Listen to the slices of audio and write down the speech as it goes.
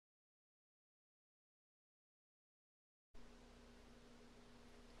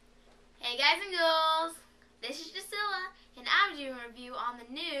Hey guys and ghouls, this is Priscilla, and I'm doing a review on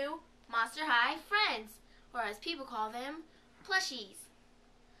the new Monster High Friends, or as people call them, plushies.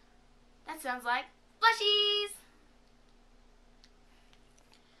 That sounds like plushies!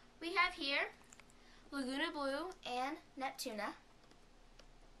 We have here Laguna Blue and Neptuna,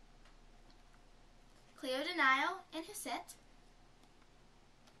 Cleo Denial and Hisette,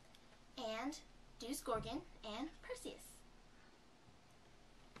 and Deuce Gorgon and Perseus.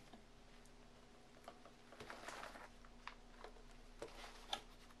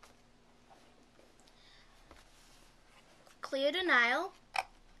 Cleo Denial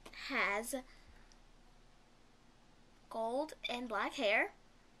has gold and black hair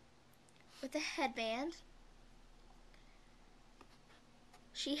with a headband.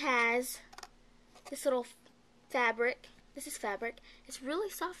 She has this little fabric. This is fabric. It's really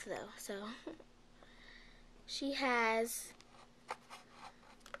soft though, so she has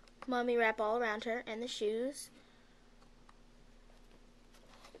mummy wrap all around her and the shoes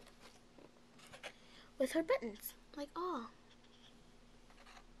with her buttons. Like, oh.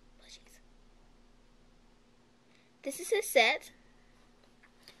 Plushies. This is Hisette.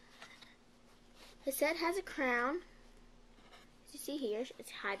 Hisette has a crown. As you see here,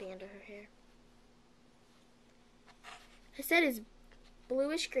 it's hiding under her hair. Hisette is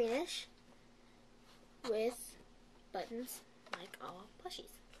bluish greenish with buttons like all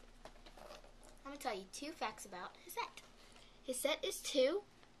plushies. I'm going to tell you 2 facts about Hisette. Hisette is 2,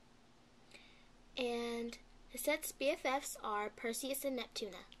 and Hisette's BFFs are Perseus and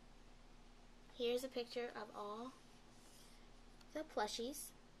Neptuna. Here's a picture of all the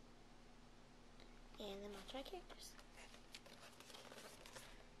plushies and the Monster High characters.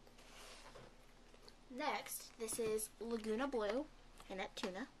 Next, this is Laguna Blue and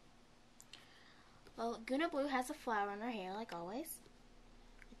Neptuna. Well, Laguna Blue has a flower in her hair, like always.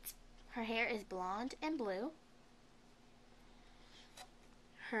 Her hair is blonde and blue.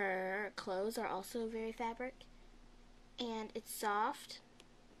 Her clothes are also very fabric, and it's soft,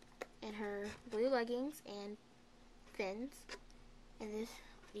 and her blue leggings and fins, and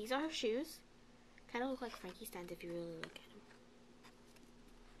these are her shoes. Kind of look like Frankenstein's if you really look at them.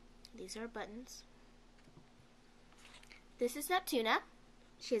 These are buttons. This is Neptuna.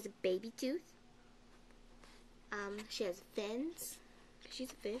 She has a baby tooth. She has fins.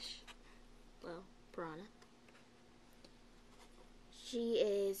 She's a fish. Well, piranha. She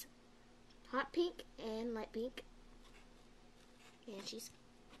is hot pink and light pink. And she's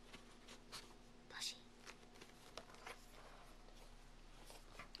plushy.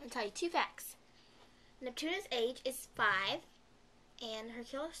 I'll tell you 2 facts. Neptuna's age is 5, and her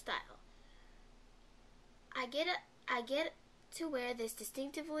killer style. I get to wear this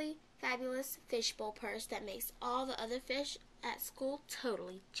distinctively fabulous fishbowl purse that makes all the other fish at school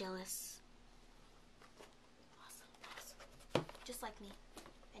totally jealous. Awesome. Just like me.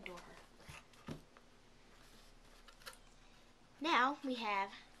 Adore her. Now we have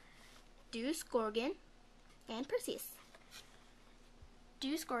Deuce Gorgon and Perseus.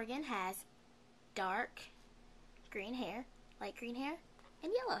 Deuce Gorgon has dark green hair, light green hair,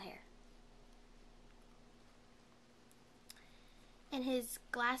 and yellow hair. And his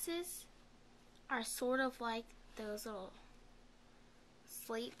glasses are sort of like those little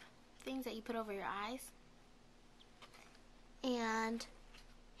sleep things that you put over your eyes. And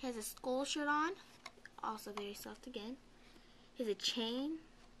he has a skull shirt on, also very soft again. He has a chain,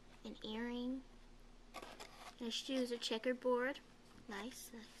 an earring, and his shoes are checkerboard.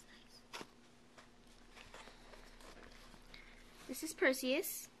 Nice, nice, nice. This is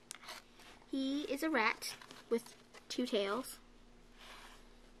Perseus. He is a rat with 2 tails,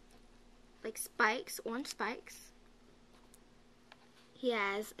 like spikes, orange spikes. He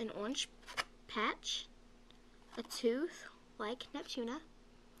has an orange patch, a tooth like Neptuna,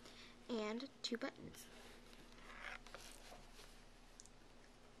 and 2 buttons.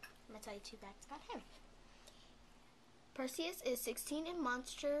 I'm going to tell you 2 facts about him. Perseus is 16 in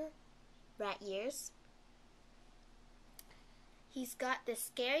monster rat years. He's got this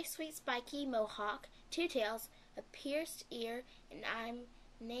scary, sweet, spiky mohawk, 2 tails, a pierced ear, and I'm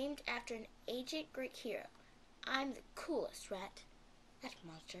named after an ancient Greek hero. I'm the coolest rat at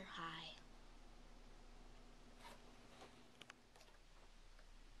Monster High.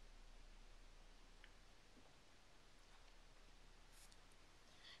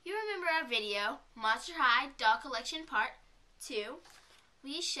 You remember our video, Monster High Doll Collection Part 2.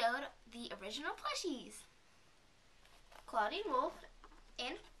 We showed the original plushies. Claudine Wolf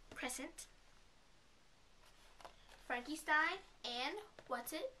and Crescent, Frankenstein and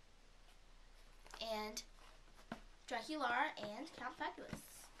What's It, and Dracula and Count Fabulous.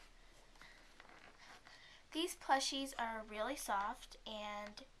 These plushies are really soft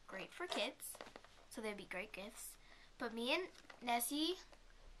and great for kids, so they'd be great gifts. But me and Nessie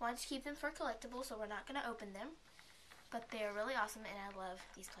want to keep them for collectibles, so we're not going to open them. But they're really awesome, and I love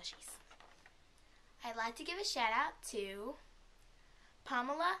these plushies. I'd like to give a shout out to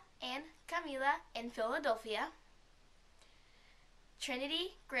Pamela and Camila in Philadelphia,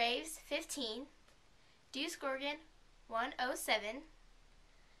 Trinity Graves 15, Deuce Gorgon 107,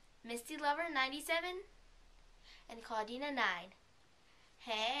 Misty Lover 97, and Claudina 9.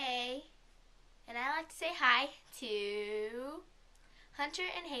 Hey! And I like to say hi to Hunter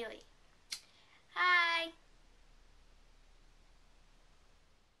and Haley. Hi!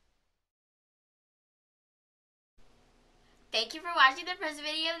 Thank you for watching the first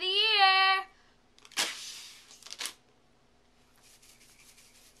video of the year!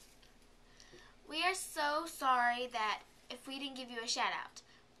 We are so sorry that if we didn't give you a shout out,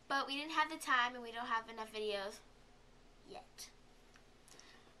 but we didn't have the time and we don't have enough videos yet.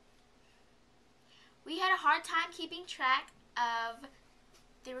 We had a hard time keeping track of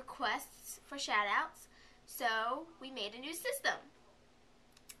the requests for shout outs, so we made a new system.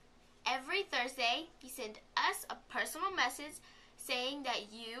 Every Thursday, you send us a personal message saying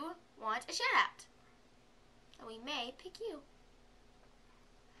that you want a shout out, and we may pick you.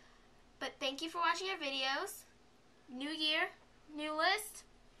 But thank you for watching our videos. New year, new list.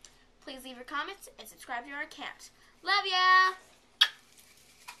 Please leave your comments and subscribe to our account. Love ya!